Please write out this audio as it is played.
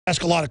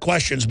ask a lot of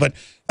questions, but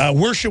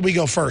where should we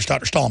go first,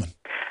 Dr. Stallman?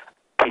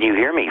 Can you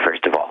hear me,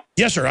 first of all?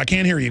 Yes, sir. I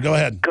can hear you. Go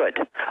ahead. Good.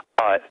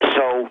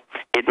 So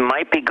it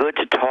might be good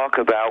to talk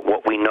about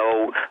what we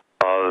know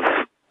of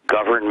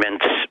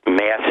government's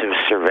massive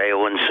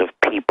surveillance of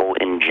people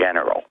in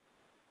general,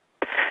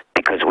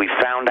 because we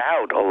found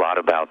out a lot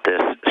about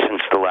this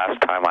since the last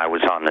time I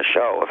was on the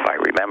show, if I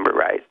remember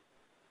right.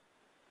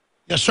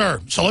 Yes, sir.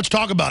 So let's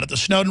talk about it. The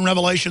Snowden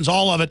revelations,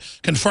 all of it,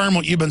 confirm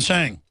what you've been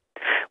saying.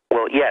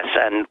 Well, yes,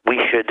 and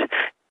we should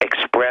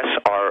express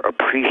our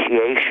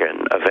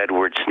appreciation of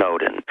Edward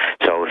Snowden.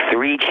 So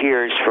 3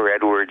 cheers for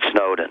Edward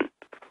Snowden.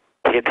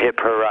 Hip, hip,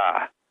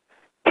 hurrah.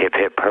 Hip,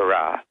 hip,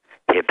 hurrah.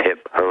 Hip,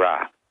 hip,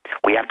 hurrah.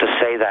 We have to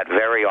say that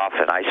very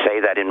often. I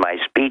say that in my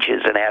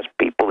speeches and ask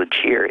people to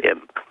cheer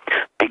him,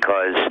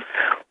 because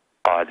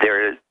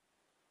they're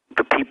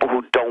the people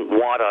who don't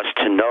want us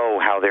to know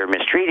how they're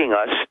mistreating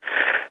us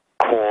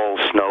call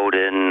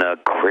Snowden a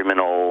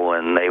criminal,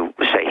 and they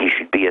say he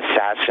should be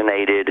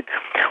assassinated.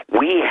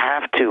 We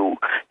have to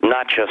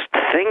not just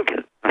think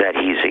that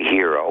he's a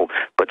hero,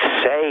 but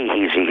say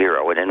he's a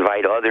hero and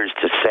invite others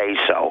to say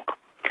so,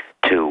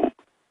 to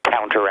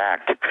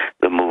counteract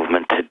the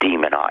movement to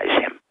demonize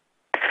him.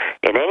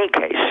 In any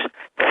case,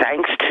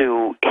 thanks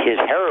to his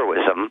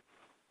heroism,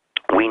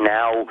 we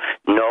now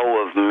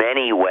know of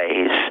many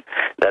ways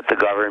that the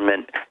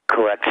government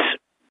collects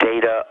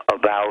data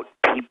about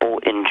people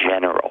in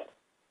general,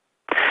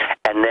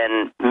 and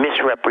then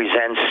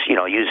misrepresents,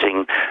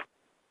 using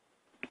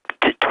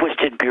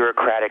twisted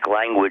bureaucratic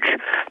language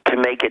to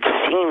make it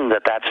seem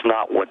that that's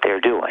not what they're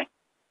doing.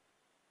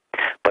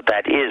 But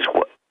that is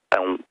what,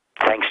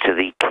 thanks to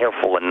the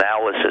careful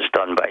analysis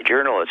done by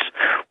journalists,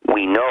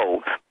 we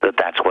know that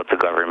that's what the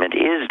government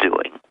is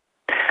doing.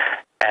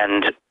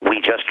 And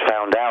we just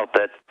found out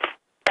that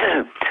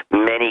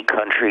many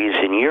countries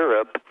in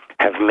Europe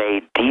have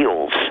made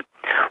deals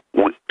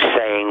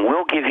saying,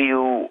 we'll give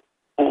you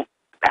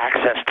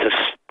access to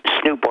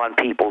snoop on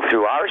people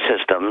through our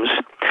systems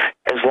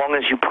as long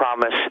as you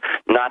promise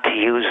not to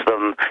use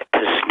them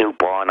to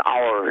snoop on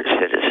our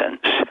citizens.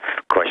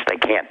 Of course, they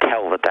can't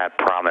tell that that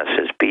promise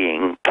is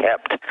being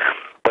kept,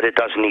 but it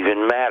doesn't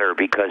even matter,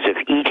 because if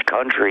each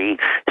country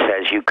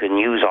says you can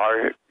use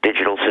our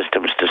digital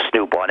systems to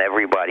snoop on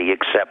everybody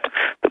except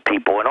the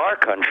people in our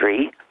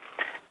country,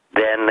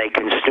 then they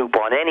can snoop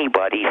on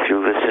anybody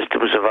through the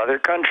systems of other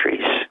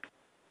countries.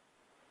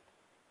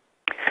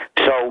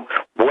 So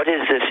what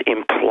does this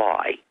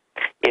imply?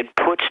 It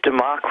puts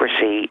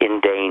democracy in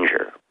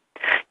danger.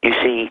 You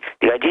see,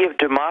 the idea of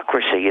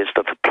democracy is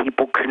that the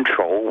people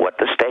control what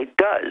the state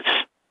does,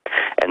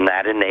 and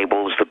that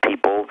enables the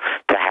people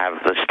to have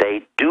the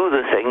state do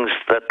the things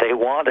that they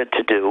want it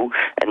to do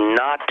and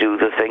not do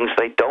the things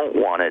they don't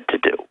want it to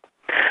do.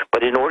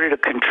 But in order to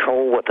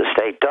control what the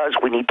state does,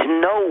 we need to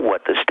know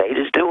what the state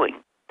is doing.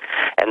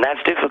 And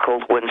that's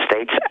difficult when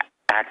states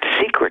act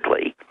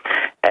secretly.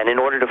 And in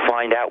order to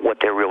find out what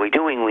they're really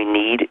doing, we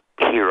need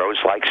heroes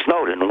like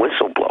Snowden,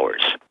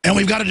 whistleblowers. And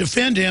we've got to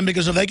defend him,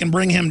 because if they can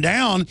bring him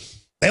down,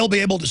 they'll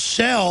be able to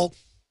sell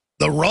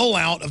the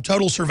rollout of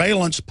total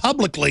surveillance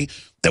publicly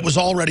that was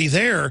already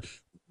there.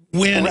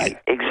 When right,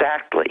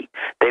 exactly.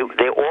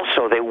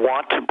 They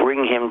want to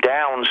bring him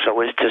down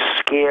so as to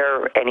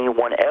scare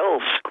anyone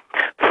else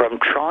from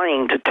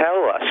trying to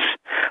tell us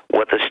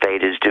what the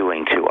state is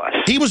doing to us.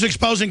 He was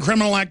exposing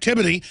criminal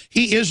activity.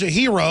 He is a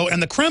hero,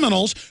 and the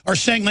criminals are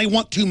saying they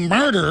want to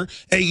murder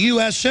a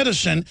U.S.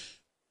 citizen.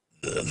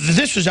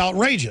 This is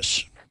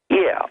outrageous.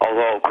 Yeah,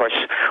 although, of course,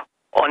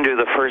 under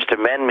the First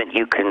Amendment,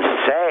 you can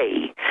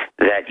say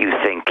that you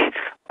think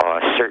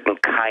certain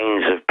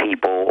kinds of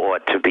people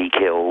ought to be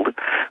killed.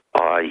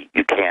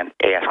 You can't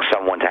ask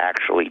someone to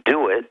actually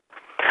do it.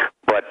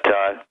 But,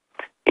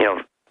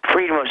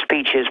 freedom of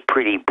speech is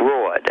pretty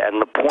broad.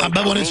 And the point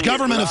but when it's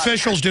government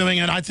officials doing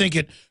it, I think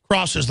it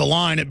crosses the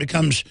line. It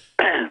becomes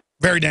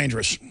very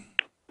dangerous.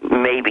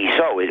 Maybe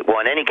so. Well,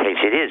 in any case,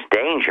 it is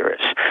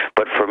dangerous.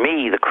 But for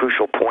me, the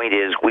crucial point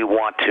is we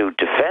want to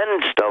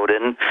defend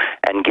Snowden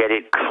and get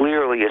it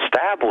clearly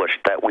established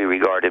that we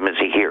regard him as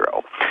a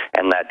hero,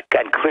 and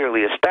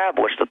clearly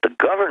established that the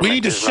government. We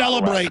need to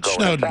celebrate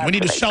Snowden. We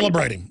need to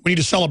celebrate him. We need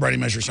to celebrate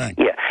him, as you're saying.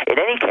 Yeah. In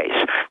any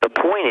case, the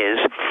point is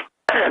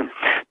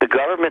the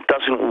government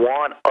doesn't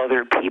want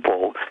other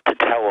people to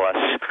tell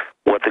us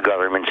what the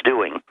government's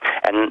doing,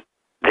 and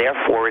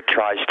therefore it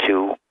tries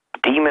to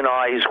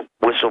demonize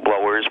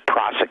whistleblowers,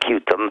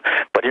 prosecute them,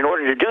 but in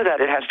order to do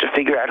that, it has to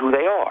figure out who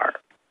they are.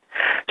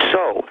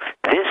 So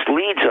this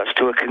leads us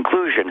to a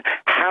conclusion.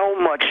 How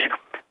much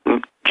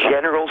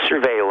general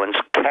surveillance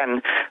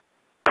can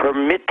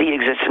permit the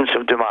existence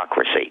of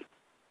democracy?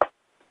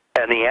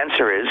 And the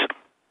answer is,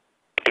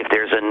 if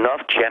there's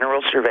enough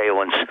general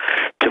surveillance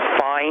to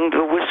find the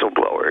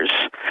whistleblowers,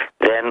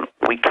 then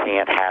we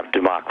can't have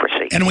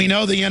democracy. And we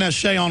know the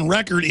NSA on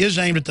record is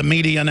aimed at the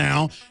media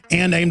now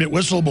and aimed at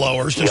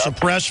whistleblowers to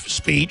suppress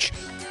speech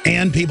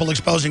and people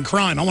exposing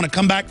crime. I want to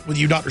come back with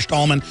you, Dr.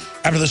 Stallman,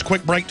 after this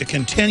quick break to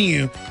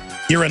continue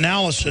your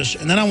analysis.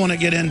 And then I want to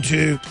get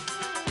into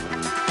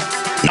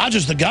Not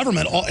just the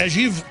government, as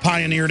you've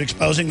pioneered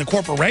exposing the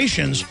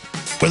corporations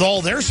with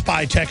all their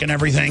spy tech and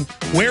everything.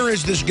 Where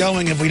is this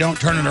going if we don't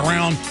turn it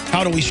around?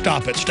 How do we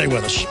stop it? Stay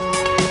with us.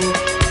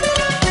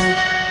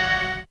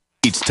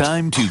 It's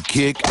time to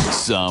kick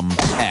some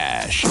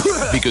ash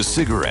because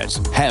cigarettes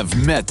have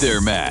met their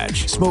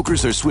match.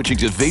 Smokers are switching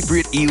to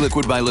Vaporite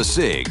e-liquid by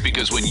LeSig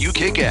because when you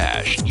kick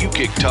ash, you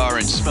kick tar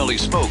and smelly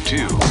smoke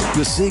too.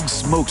 LeSig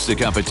smokes the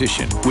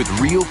competition with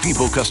real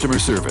people customer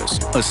service,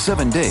 a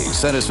 7-day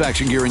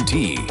satisfaction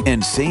guarantee,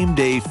 and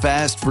same-day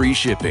fast free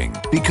shipping.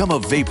 Become a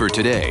vapor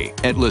today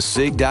at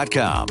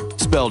LeSig.com,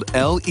 spelled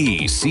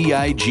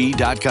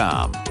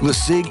LECIG.com.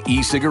 LeSig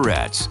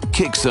e-cigarettes.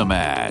 Kick some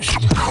ash.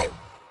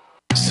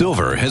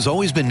 Silver has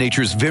always been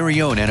nature's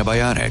very own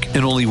antibiotic,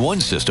 and only one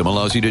system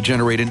allows you to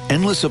generate an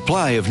endless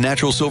supply of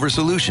natural silver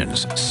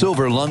solutions.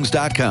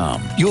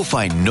 Silverlungs.com. You'll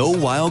find no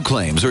wild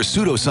claims or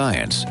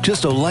pseudoscience,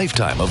 just a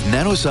lifetime of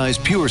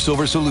nano-sized pure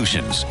silver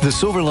solutions. The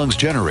Silver Lungs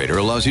generator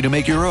allows you to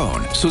make your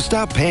own, so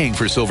stop paying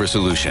for silver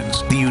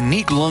solutions. The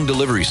unique lung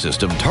delivery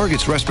system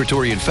targets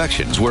respiratory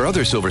infections where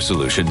other silver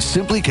solutions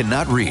simply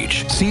cannot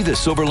reach. See the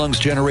Silver Lungs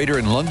generator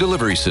and lung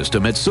delivery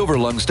system at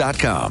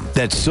silverlungs.com.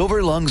 That's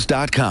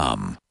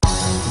silverlungs.com.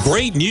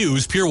 Great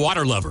news, pure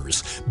water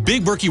lovers.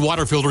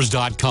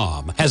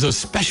 BigBerkeyWaterFilters.com has a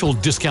special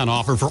discount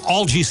offer for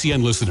all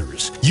GCN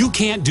listeners. You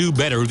can't do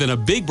better than a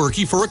Big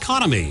Berkey for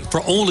economy.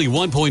 For only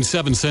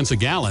 1.7 cents a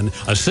gallon,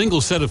 a single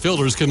set of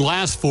filters can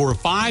last for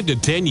 5 to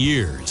 10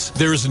 years.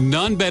 There's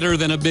none better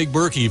than a Big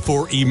Berkey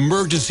for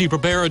emergency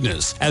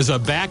preparedness as a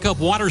backup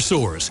water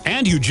source.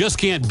 And you just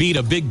can't beat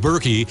a Big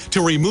Berkey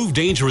to remove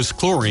dangerous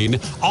chlorine,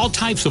 all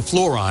types of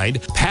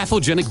fluoride,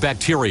 pathogenic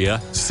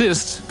bacteria,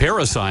 cysts,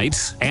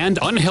 parasites, and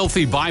unhealthy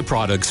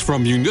byproducts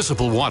from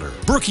municipal water.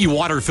 Berkey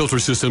water filter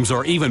systems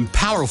are even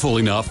powerful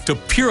enough to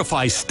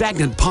purify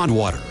stagnant pond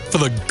water. For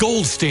the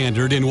gold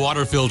standard in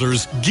water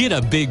filters, get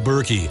a Big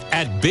Berkey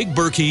at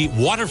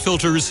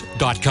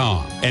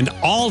BigBerkeyWaterFilters.com. And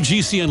all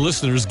GCN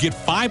listeners get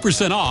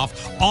 5%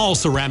 off all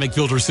ceramic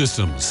filter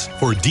systems.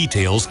 For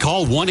details,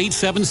 call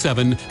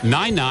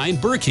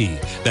 1-877-99-BERKEY.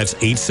 That's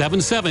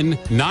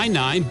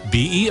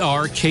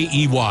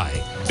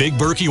 877-99-BERKEY. Big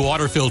Berkey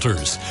Water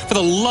Filters, for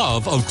the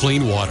love of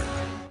clean water.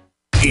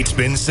 It's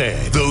been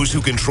said, those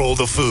who control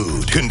the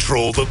food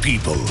control the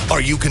people.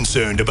 Are you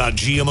concerned about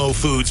GMO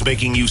foods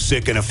making you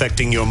sick and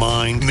affecting your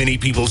mind? Many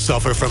people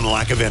suffer from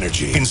lack of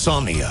energy,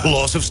 insomnia,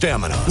 loss of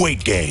stamina,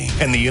 weight gain,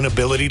 and the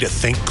inability to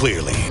think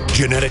clearly.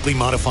 Genetically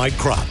modified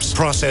crops,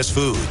 processed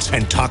foods,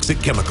 and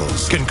toxic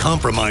chemicals can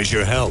compromise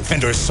your health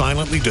and are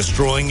silently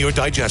destroying your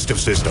digestive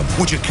system,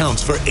 which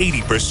accounts for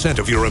 80%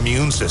 of your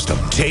immune system.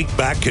 Take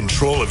back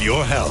control of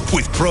your health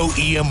with Pro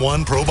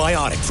EM1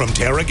 Probiotic from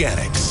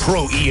Terraganics.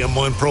 Pro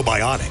EM1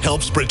 Probiotic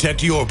helps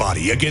protect your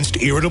body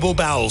against irritable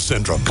bowel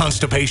syndrome,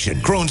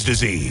 constipation, Crohn's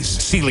disease,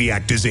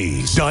 celiac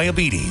disease,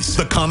 diabetes,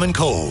 the common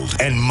cold,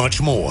 and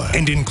much more.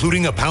 And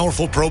including a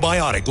powerful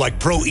probiotic like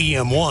Pro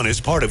EM1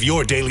 is part of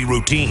your daily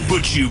routine.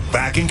 Puts you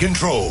back in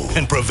control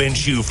and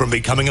prevents you from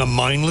becoming a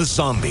mindless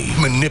zombie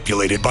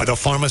manipulated by the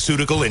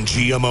pharmaceutical and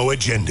GMO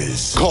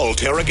agendas. Call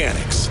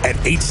Terraganics at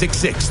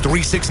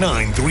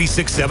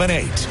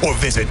 866-369-3678 or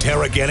visit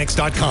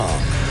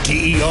Terraganics.com.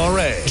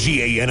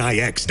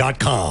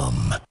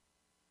 Terraganix.com.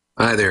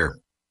 Hi there.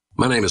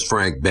 My name is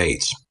Frank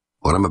Bates.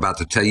 What I'm about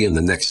to tell you in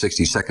the next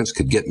 60 seconds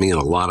could get me in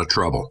a lot of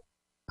trouble.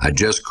 I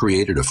just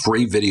created a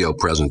free video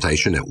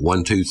presentation at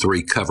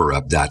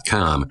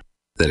 123coverup.com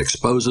that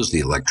exposes the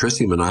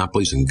electricity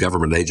monopolies and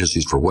government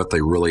agencies for what they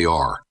really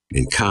are: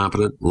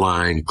 incompetent,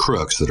 lying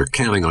crooks that are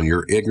counting on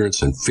your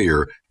ignorance and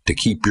fear to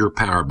keep your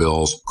power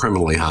bills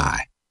criminally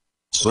high.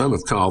 Some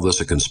have called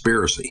this a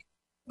conspiracy.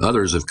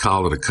 Others have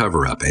called it a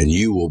cover-up, and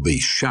you will be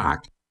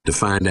shocked to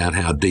find out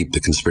how deep the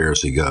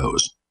conspiracy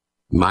goes.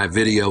 My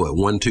video at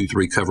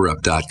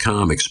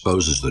 123coverup.com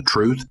exposes the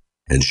truth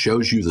and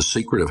shows you the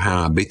secret of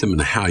how I beat them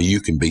and how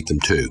you can beat them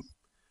too.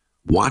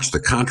 Watch the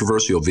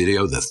controversial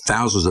video that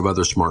thousands of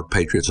other smart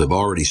patriots have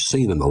already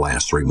seen in the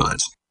last 3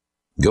 months.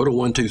 Go to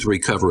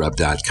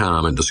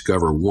 123coverup.com and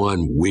discover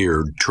one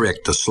weird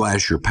trick to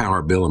slash your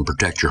power bill and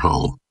protect your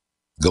home.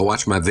 Go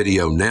watch my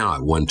video now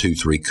at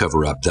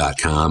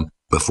 123coverup.com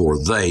before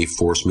they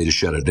force me to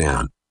shut it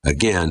down.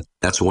 Again,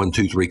 that's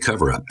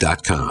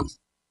 123coverup.com.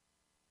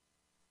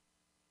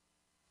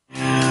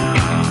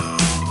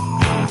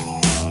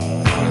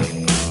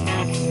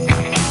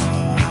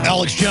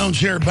 Alex Jones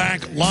here,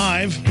 back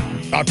live.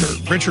 Dr.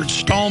 Richard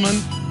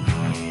Stallman,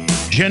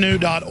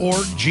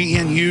 genu.org,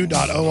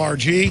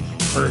 gnu.org,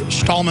 or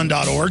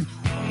stallman.org.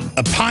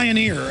 A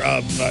pioneer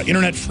of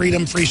internet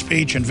freedom, free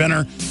speech,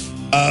 inventor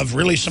of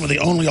really some of the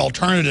only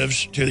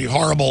alternatives to the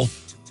horrible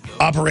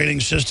operating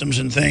systems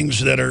and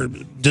things that are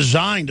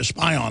designed to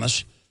spy on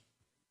us.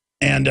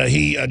 And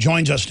he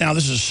joins us now.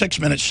 This is a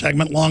 6-minute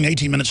segment, long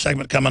 18-minute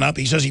segment coming up.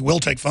 He says he will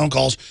take phone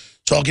calls,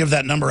 so I'll give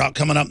that number out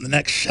coming up in the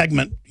next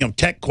segment. You know,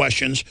 tech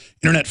questions,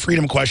 internet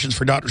freedom questions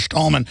for Dr.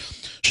 Stallman.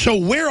 So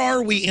where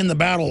are we in the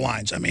battle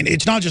lines? I mean,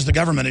 it's not just the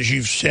government, as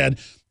you've said.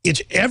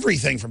 It's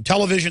everything from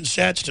television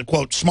sets to,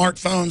 quote,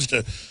 smartphones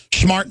to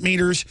smart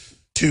meters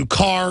to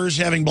cars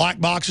having black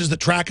boxes that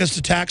track us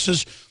to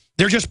taxes.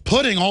 They're just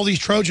putting all these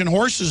Trojan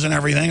horses and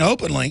everything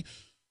openly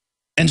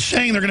and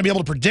saying they're going to be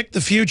able to predict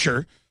the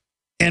future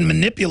and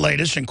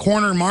manipulate us and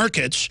corner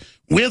markets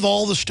with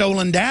all the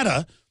stolen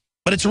data.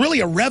 But it's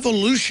really a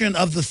revolution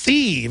of the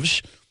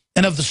thieves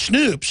and of the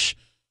snoops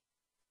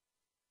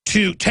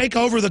to take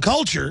over the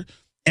culture.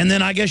 And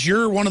then I guess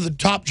you're one of the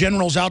top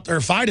generals out there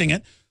fighting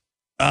it.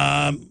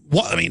 I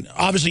mean,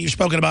 obviously you've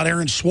spoken about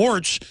Aaron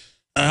Swartz,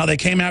 how they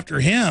came after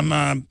him.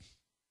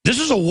 This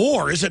is a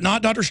war, is it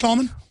not, Dr.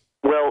 Stallman?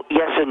 Well,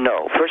 yes and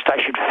no. First,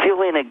 I should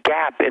fill in a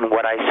gap in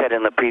what I said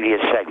in the previous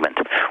segment.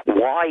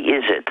 Why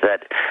is it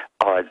that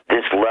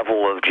this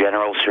level of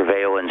general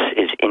surveillance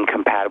is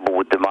incompatible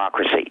with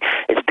democracy?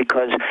 It's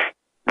because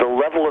the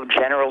level of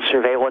general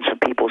surveillance of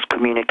people's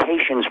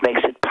communications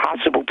makes it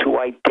possible to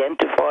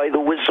identify the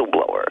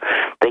whistleblower.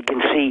 They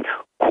can see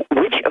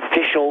which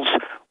officials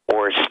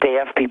or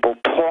staff people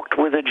talked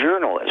with a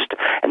journalist,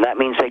 and that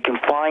means they can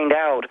find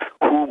out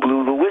who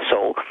blew the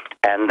whistle,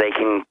 and they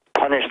can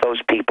punish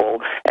those people,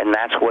 and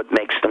that's what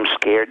makes them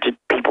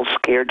people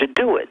scared to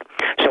do it.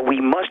 So we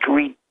must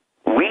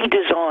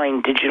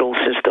redesign digital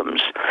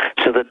systems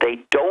so that they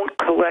don't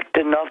collect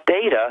enough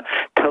data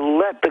to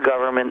let the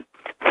government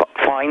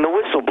find the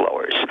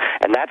whistleblowers.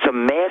 And that's a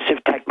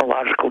massive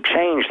technological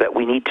change that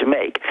we need to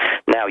make.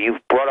 Now,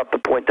 you've brought up the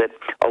point that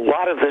a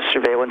lot of this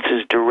surveillance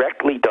is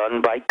directly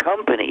done by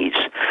companies,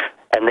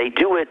 and they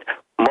do it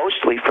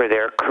mostly for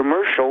their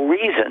commercial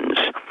reasons.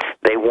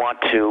 They want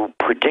to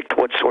predict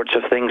what sorts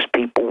of things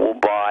people will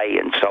buy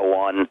and so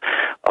on,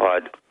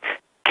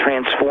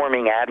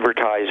 transforming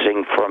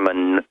advertising from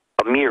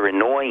a mere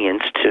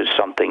annoyance to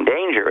something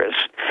dangerous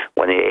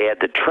when they add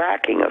the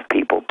tracking of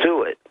people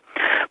to it.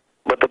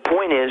 But the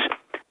point is,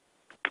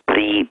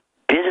 the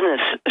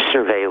business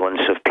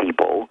surveillance of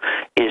people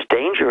is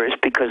dangerous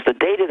because the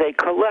data they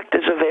collect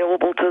is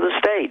available to the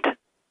state.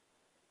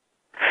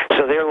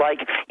 So they're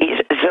like,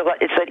 it's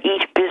that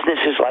each business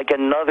is like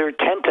another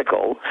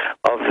tentacle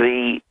of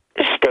the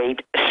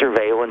state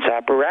surveillance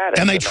apparatus.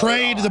 And they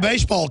trade the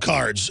baseball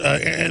cards,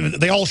 and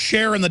they all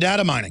share in the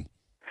data mining.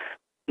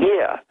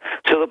 Yeah.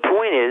 So the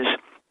point is,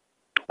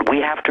 we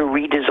have to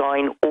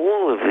redesign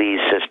all of these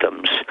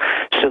systems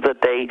so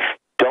that they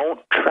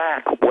don't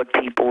track what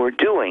people are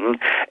doing,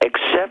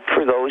 except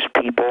for those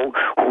people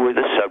who are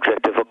the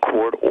subject of a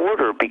court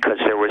order because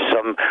there was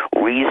some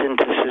reason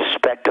to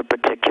suspect a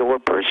particular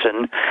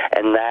person,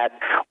 and that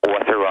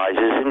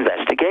authorizes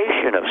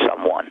investigation of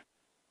someone.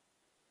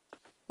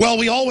 Well,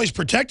 we always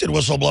protected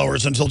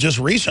whistleblowers until just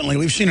recently.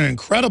 We've seen an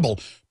incredible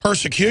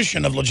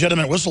persecution of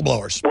legitimate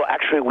whistleblowers. Well,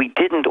 actually, we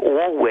didn't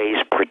always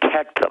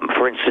protect them.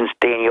 For instance,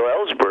 Daniel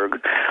Ellsberg,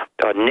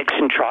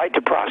 Nixon tried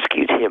to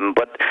prosecute him,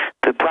 but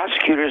the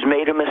prosecutors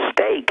made a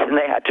mistake, and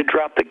they had to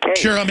drop the case.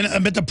 Sure, I mean,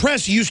 but the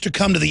press used to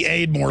come to the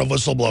aid more of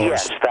whistleblowers.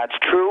 Yes, that's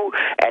true.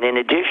 And in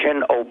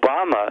addition,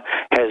 Obama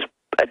has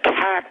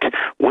attacked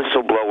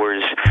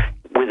whistleblowers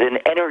with an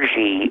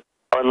energy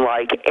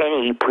unlike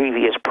any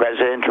previous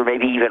president, or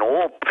maybe even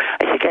all.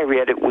 I think I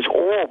read it was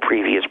all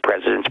previous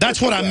presidents.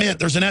 That's what I meant.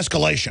 There's an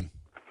escalation.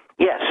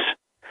 Yes.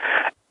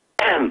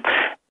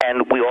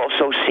 And we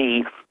also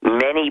see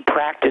many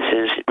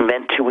practices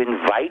meant to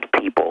invite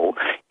people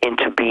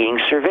into being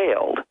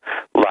surveilled,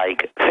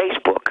 like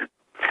Facebook,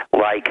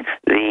 like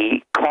the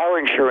car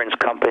insurance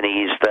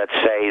companies that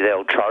say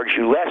they'll charge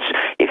you less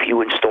if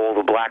you install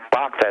the black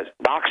box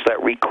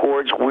that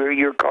records where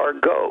your car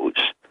goes.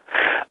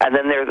 And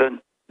then there are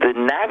the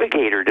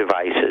navigator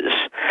devices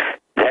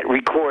that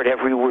record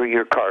everywhere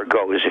your car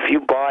goes. If you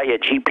buy a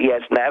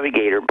GPS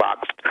navigator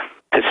box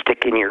to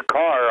stick in your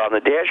car on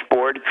the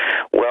dashboard,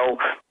 well,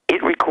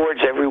 it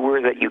records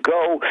everywhere that you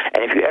go,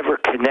 and if you ever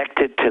connect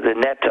it to the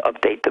net to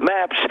update the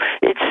maps,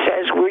 it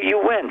says where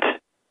you went.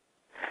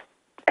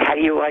 How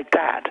do you like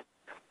that?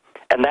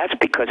 And that's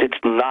because it's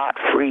not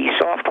free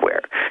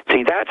software.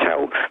 See, that's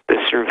how the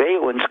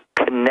surveillance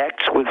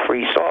connects with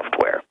free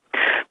software,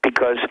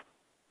 because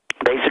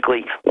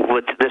basically,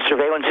 the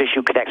surveillance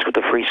issue connects with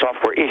the free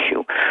software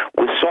issue.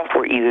 With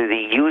software, either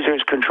the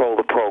users control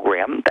the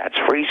program, that's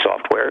free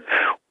software,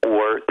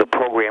 or the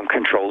program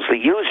controls the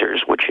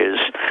users, which is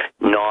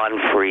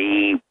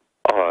non-free,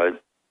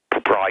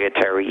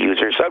 proprietary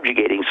user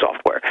subjugating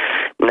software.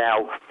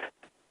 Now,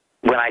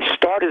 when I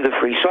started the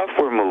free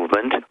software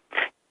movement,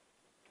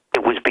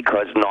 it was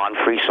because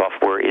non-free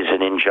software is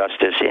an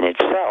injustice in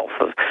itself,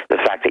 of the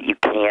fact that you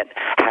can't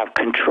have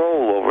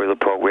control over the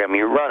program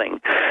you're running.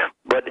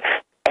 But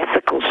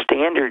ethical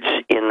standards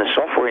in the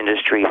software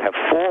industry have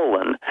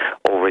fallen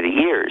over the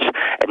years,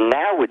 and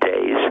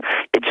nowadays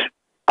it's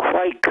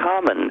quite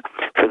common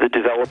for the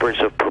developers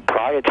of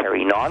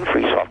proprietary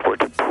non-free software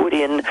to put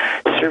in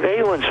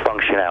surveillance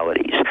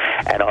functionalities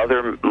and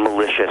other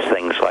malicious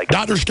things like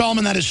that. Dr.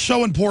 Stallman, that is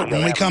so important.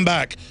 When we come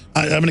back,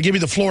 I'm going to give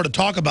you the floor to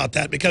talk about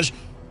that, because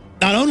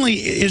not only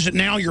is it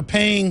now you're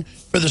paying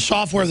for the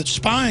software that's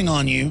spying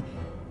on you,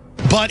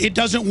 but it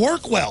doesn't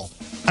work well.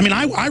 I mean,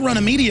 I run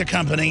a media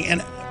company,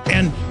 and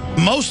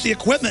most of the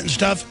equipment and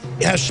stuff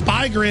has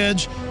spy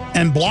grids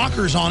and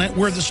blockers on it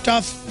where the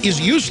stuff is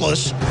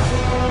useless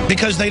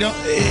because they don't.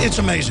 It's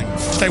amazing.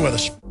 Stay with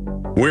us.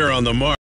 We're on the mark.